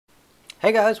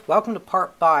Hey guys, welcome to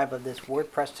part 5 of this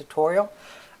WordPress tutorial.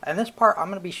 In this part I'm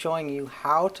going to be showing you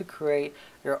how to create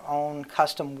your own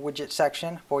custom widget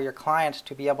section for your clients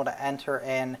to be able to enter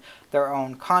in their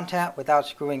own content without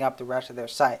screwing up the rest of their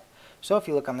site. So if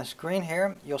you look on the screen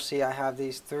here, you'll see I have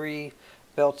these 3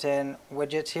 built-in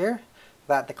widgets here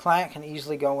that the client can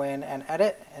easily go in and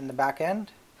edit in the back end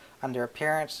under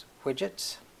Appearance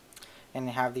Widgets. And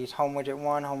you have these Home Widget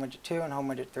 1, Home Widget 2, and Home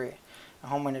Widget 3.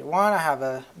 Home Widget 1, I have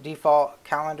a default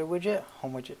calendar widget.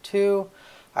 Home Widget 2,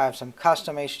 I have some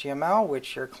custom HTML,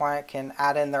 which your client can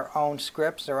add in their own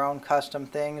scripts, their own custom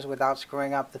things without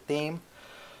screwing up the theme.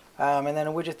 And then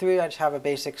in Widget 3, I just have a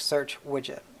basic search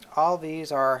widget. All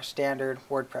these are standard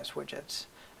WordPress widgets.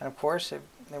 And of course, if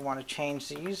they want to change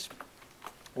these,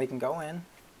 we can go in,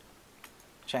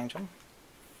 change them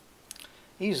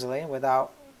easily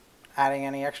without adding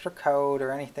any extra code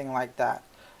or anything like that.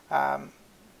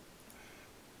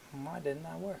 Why didn't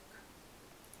that work?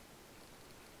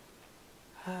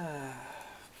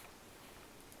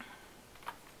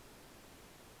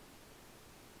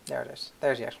 There it is.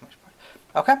 There's the exclamation point.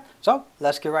 Okay, so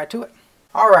let's get right to it.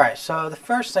 Alright, so the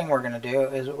first thing we're going to do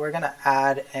is we're going to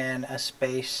add in a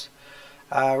space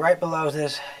right below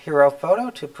this hero photo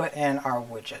to put in our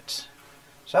widgets.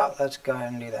 So let's go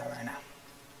ahead and do that right now.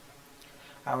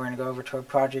 We're going to go over to our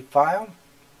project file,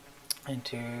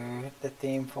 into the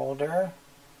theme folder,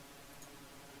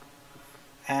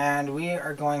 and we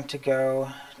are going to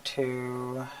go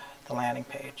to the landing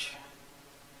page.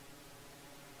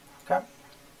 Okay,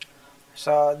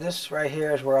 so this right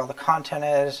here is where all the content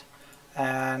is,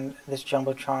 and this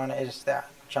jumbotron is that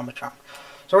jumbotron.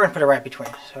 So we're going to put it right between.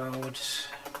 So we'll just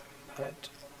put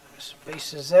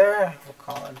spaces there. We'll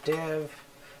call it div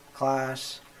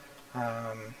class.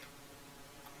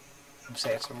 Let's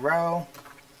say it's a row,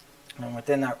 and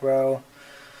within that row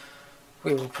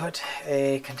we will put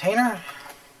a container,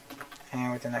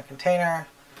 and within that container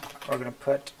we're going to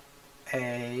put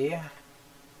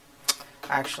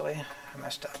actually I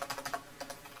messed up.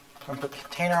 I'm going to put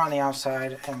container on the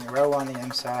outside and row on the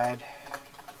inside,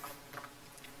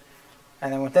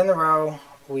 and then within the row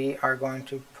we are going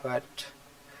to put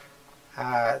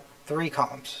 3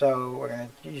 columns. So we're going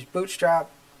to use Bootstrap,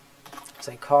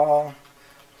 say call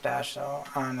dash. So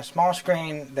on the small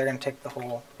screen they're going to take the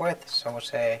whole width, so we'll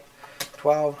say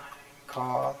 12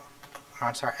 call.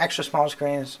 Extra small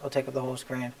screens will take up the whole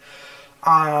screen.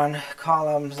 On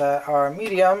columns that are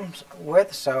medium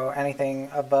width, so anything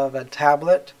above a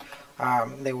tablet,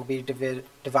 they will be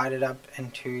divided up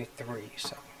into 3,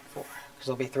 so 4, because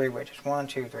there'll be 3 widgets, 1,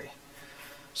 2, 3.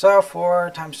 So 4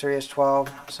 times 3 is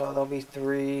 12, so there'll be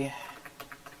 3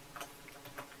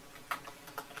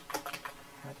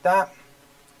 like that.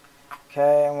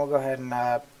 Okay, and we'll go ahead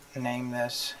and name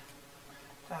this.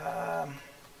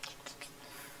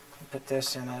 Put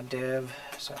this in a div,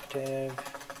 so div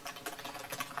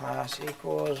class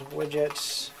equals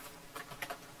widgets.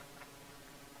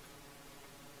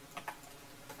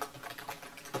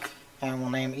 And we'll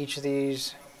name each of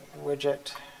these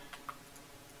widget.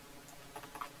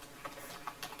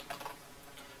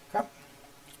 Okay.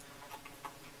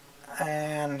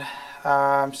 And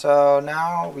so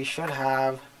now we should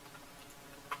have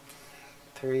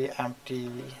 3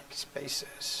 empty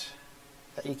spaces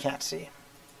that you can't see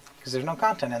because there's no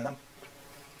content in them.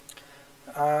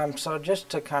 So just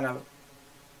to kind of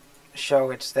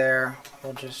show it's there,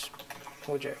 we'll just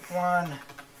widget 1,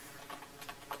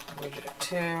 widget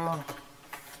 2,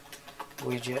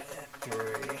 widget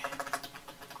 3.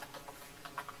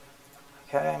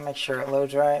 Okay, make sure it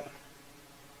loads right.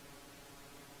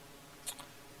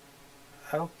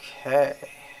 Okay,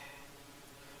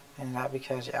 and that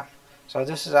because, yeah. So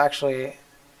this is actually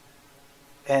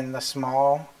in the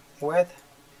small width.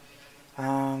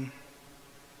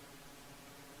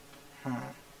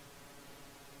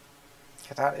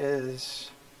 That is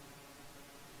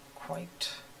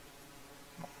quite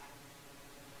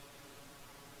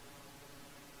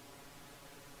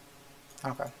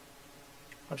okay.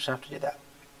 We'll just have to do that.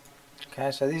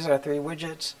 Okay, so these are 3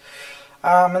 widgets,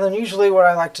 and then usually what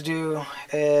I like to do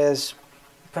is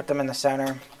put them in the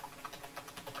center,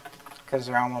 because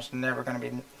they're almost never going to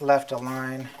be left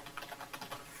aligned.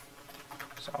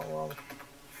 So we'll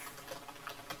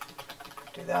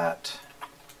do that.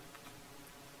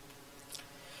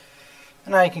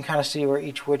 And now you can kind of see where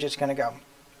each widget's going to go.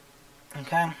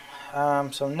 Okay,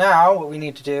 so now what we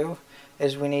need to do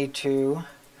is we need to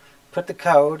put the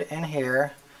code in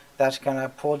here that's going to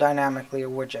pull dynamically a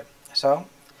widget. So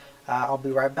I'll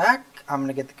be right back. I'm going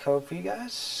to get the code for you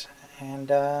guys, and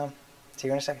see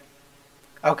you in a second.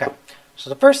 Okay,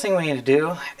 so the first thing we need to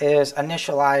do is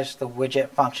initialize the widget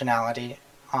functionality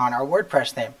on our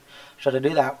WordPress theme. So to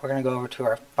do that, we're going to go over to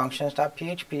our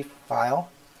functions.php file,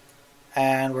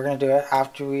 and we're going to do it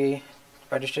after we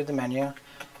registered the menu.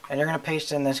 And you're going to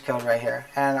paste in this code right here.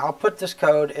 And I'll put this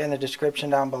code in the description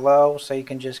down below so you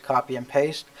can just copy and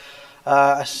paste.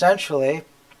 Essentially,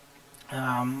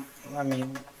 let me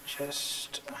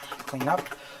just clean up.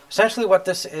 Essentially what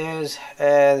this is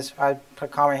I put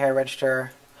a comment here,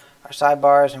 register our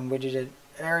sidebars and widgeted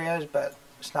areas, but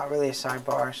it's not really a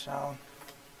sidebar, so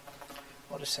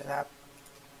we'll just say that.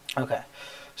 Okay,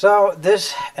 so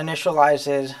this is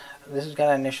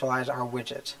going to initialize our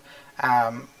widgets.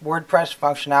 WordPress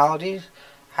functionalities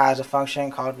has a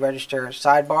function called register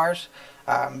sidebars,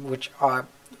 which are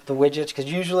the widgets,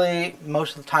 because usually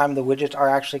most of the time the widgets are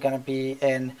actually going to be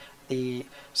in the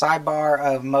sidebar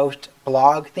of most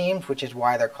blog themes, which is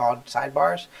why they're called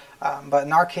sidebars. But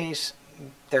in our case,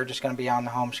 they're just going to be on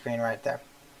the home screen right there.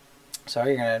 So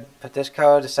you're going to put this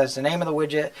code that says the name of the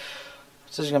widget.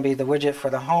 This is going to be the widget for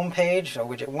the home page, so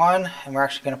widget 1, and we're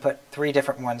actually going to put 3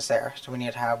 different ones there. So we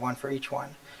need to have one for each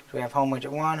one. So we have home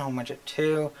widget 1, home widget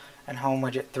 2, and home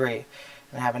widget 3.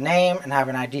 And have a name and have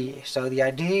an ID. So the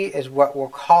ID is what we'll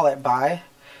call it by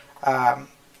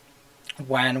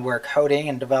when we're coding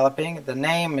and developing. The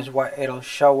name is what it'll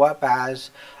show up as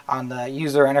on the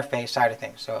user interface side of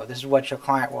things. So this is what your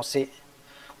client will see.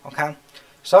 Okay,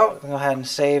 so we'll go ahead and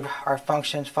save our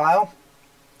functions file.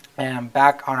 And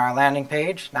back on our landing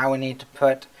page, now we need to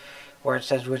put where it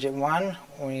says widget 1,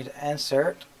 we need to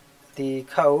insert the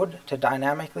code to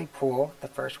dynamically pull the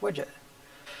first widget.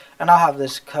 And I'll have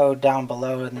this code down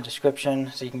below in the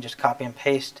description so you can just copy and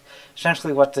paste.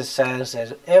 Essentially what this says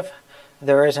is if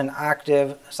there is an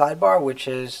active sidebar, which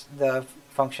is the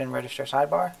function register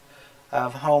sidebar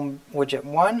of home widget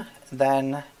 1,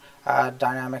 then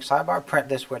dynamic sidebar, print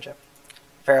this widget.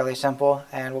 Fairly simple,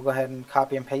 and we'll go ahead and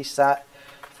copy and paste that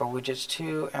for widgets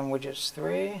 2 and widgets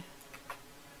 3.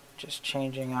 Just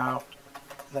changing out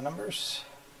the numbers.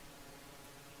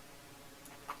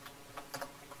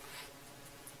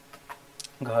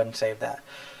 Go ahead and save that.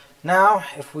 Now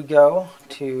if we go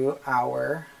to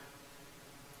our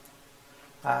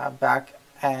back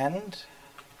end,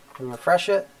 we refresh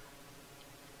it,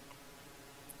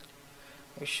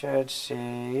 we should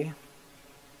see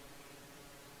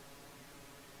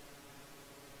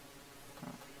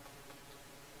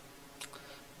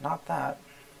not that.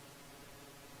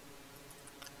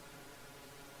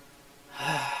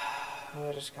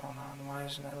 What is going on? Why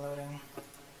isn't it loading?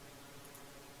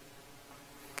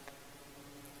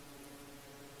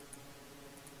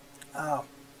 Oh,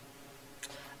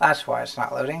 that's why it's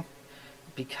not loading,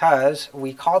 because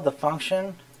we called the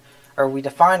function, or we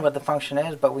defined what the function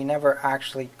is, but we never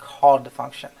actually called the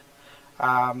function.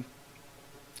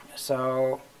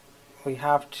 So we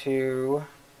have to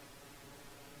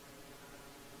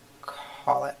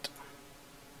call it.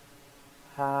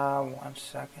 1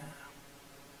 second.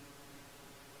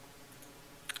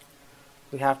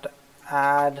 We have to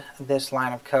add this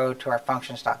line of code to our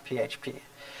functions.php.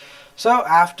 So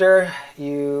after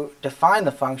you define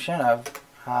the function of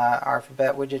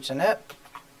alphabet widgets init,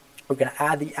 we're going to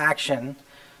add the action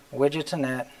widgets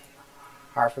init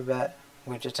alphabet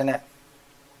widgets init.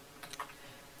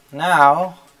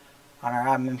 Now on our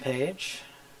admin page,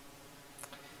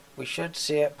 we should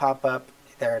see it pop up.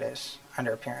 There it is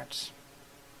under appearance.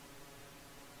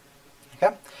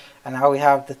 Okay, and now we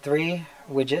have the 3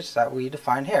 widgets that we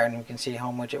defined here, and we can see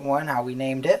home widget 1, how we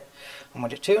named it, home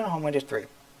widget 2, and home widget 3.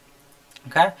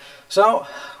 Okay, so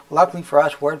luckily for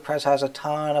us, WordPress has a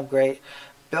ton of great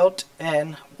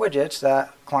built-in widgets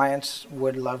that clients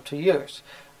would love to use.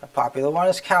 A popular one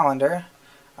is calendar,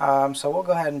 so we'll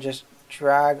go ahead and just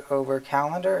drag over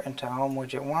calendar into home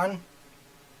widget 1,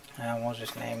 and we'll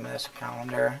just name this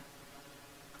calendar,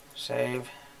 save.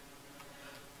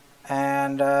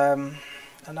 And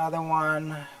another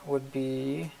one would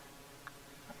be,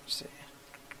 let's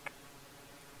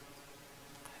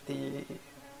see,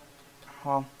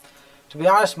 well, to be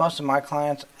honest, most of my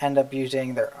clients end up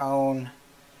using their own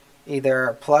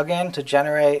either plugin to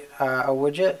generate a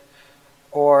widget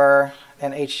or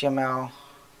an HTML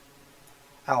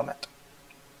element.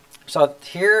 So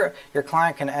here your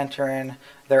client can enter in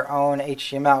their own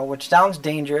HTML, which sounds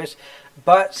dangerous,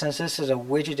 but since this is a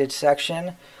widgeted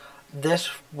section, this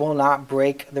will not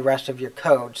break the rest of your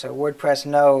code. So WordPress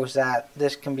knows that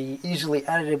this can be easily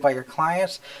edited by your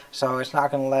clients, so it's not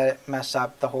going to let it mess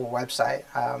up the whole website.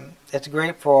 It's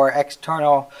great for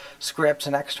external scripts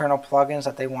and external plugins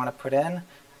that they want to put in.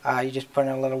 You just put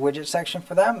in a little widget section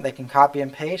for them. They can copy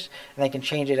and paste, and they can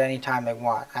change it anytime they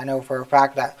want. I know for a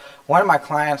fact that one of my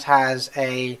clients has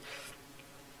a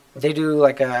they do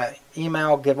like a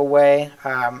email giveaway,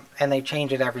 and they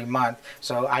change it every month.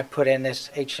 So I put in this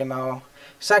HTML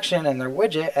section in their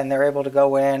widget, and they're able to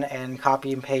go in and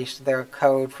copy and paste their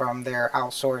code from their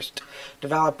outsourced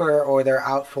developer or their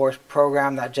outsourced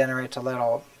program that generates a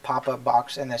little pop-up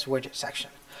box in this widget section.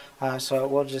 So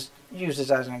we'll just use this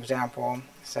as an example.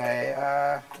 Say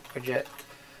widget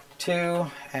 2,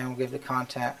 and we'll give the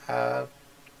content of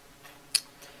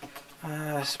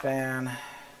span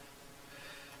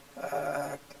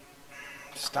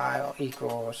style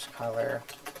equals color.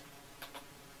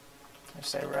 Let's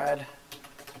say red.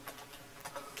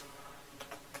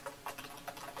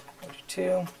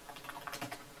 2.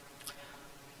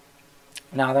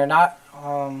 Now they're not,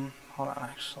 hold on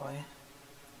actually.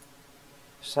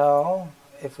 So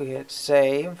if we hit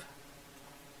save,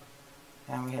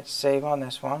 and we hit save on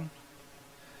this one,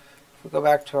 if we go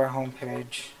back to our home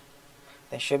page,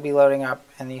 they should be loading up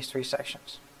in these 3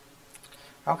 sections.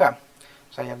 Okay,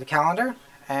 so you have the calendar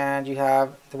and you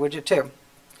have the widget 2,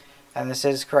 and this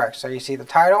is correct. So you see the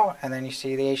title and then you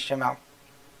see the HTML.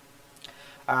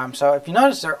 So if you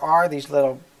notice, there are these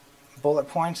little bullet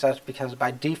points. That's because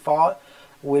by default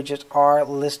widgets are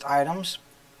list items.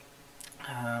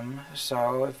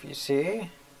 So if you see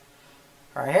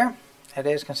right here, it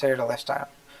is considered a list item.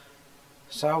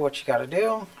 So what you got to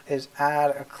do is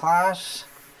add a class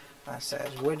that says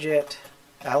widget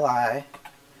li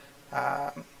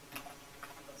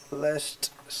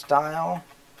list style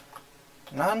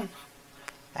none,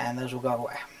 and those will go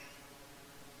away.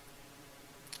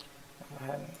 Go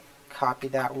ahead and copy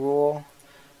that rule,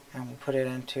 and we'll put it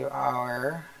into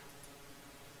our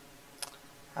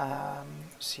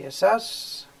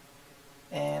CSS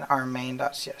in our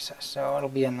main.css. So it'll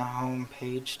be in the home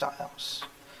page styles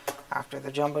after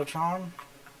the Jumbotron.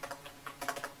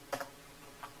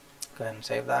 Go ahead and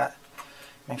save that.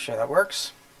 Make sure that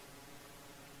works.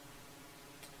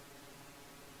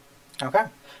 Okay,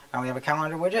 now we have a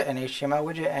calendar widget, an HTML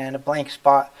widget, and a blank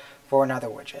spot for another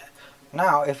widget.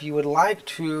 Now, if you would like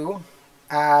to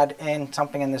add in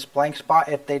something in this blank spot,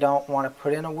 if they don't want to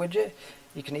put in a widget,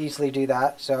 you can easily do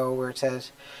that. So where it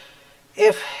says,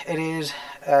 if there's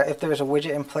a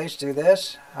widget in place, do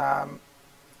this.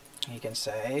 You can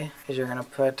say, is you're going to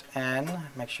put in,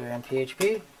 make sure you're in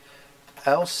PHP,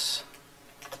 else,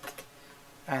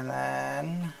 and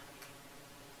then,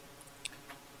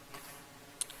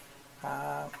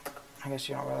 I guess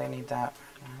you don't really need that.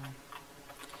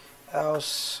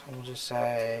 Else, we'll just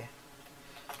say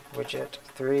widget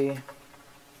 3,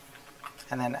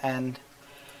 and then end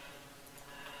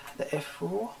the if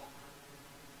rule.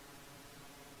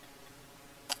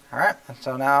 Alright, and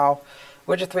so now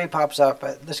widget 3 pops up,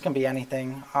 but this can be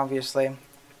anything, obviously.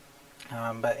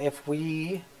 But if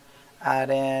we add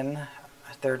in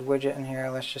a third widget in here,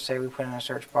 let's just say we put in a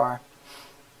search bar,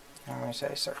 and we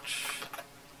say search.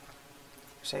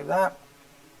 Save that.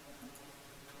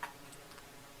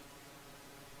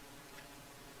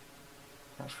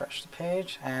 Refresh the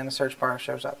page, and the search bar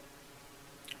shows up.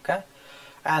 Okay,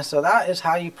 and so that is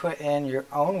how you put in your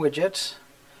own widgets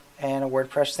in a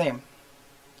WordPress theme.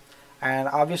 And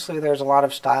obviously there's a lot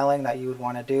of styling that you would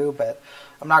want to do, but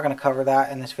I'm not going to cover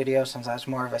that in this video since that's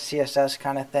more of a CSS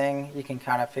kind of thing. You can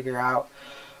kind of figure out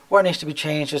what needs to be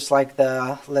changed, just like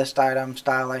the list item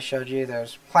style I showed you.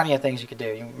 There's plenty of things you could do.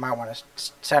 You might want to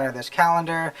center this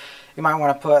calendar. You might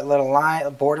want to put little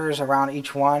borders around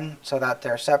each one so that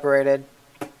they're separated.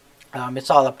 It's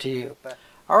all up to you.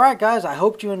 Alright guys, I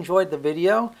hope you enjoyed the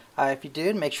video. If you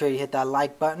did, make sure you hit that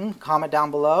like button. Comment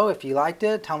down below if you liked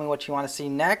it. Tell me what you want to see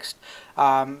next.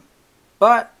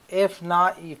 But if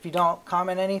not, if you don't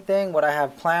comment anything, what I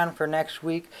have planned for next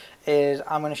week is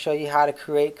I'm going to show you how to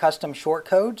create custom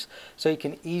shortcodes so you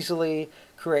can easily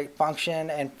create function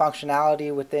and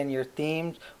functionality within your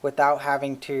themes without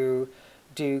having to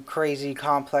do crazy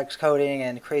complex coding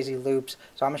and crazy loops.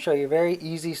 So I'm going to show you a very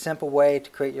easy, simple way to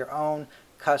create your own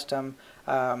custom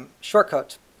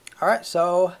shortcodes. Alright,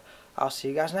 so I'll see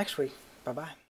you guys next week. Bye-bye.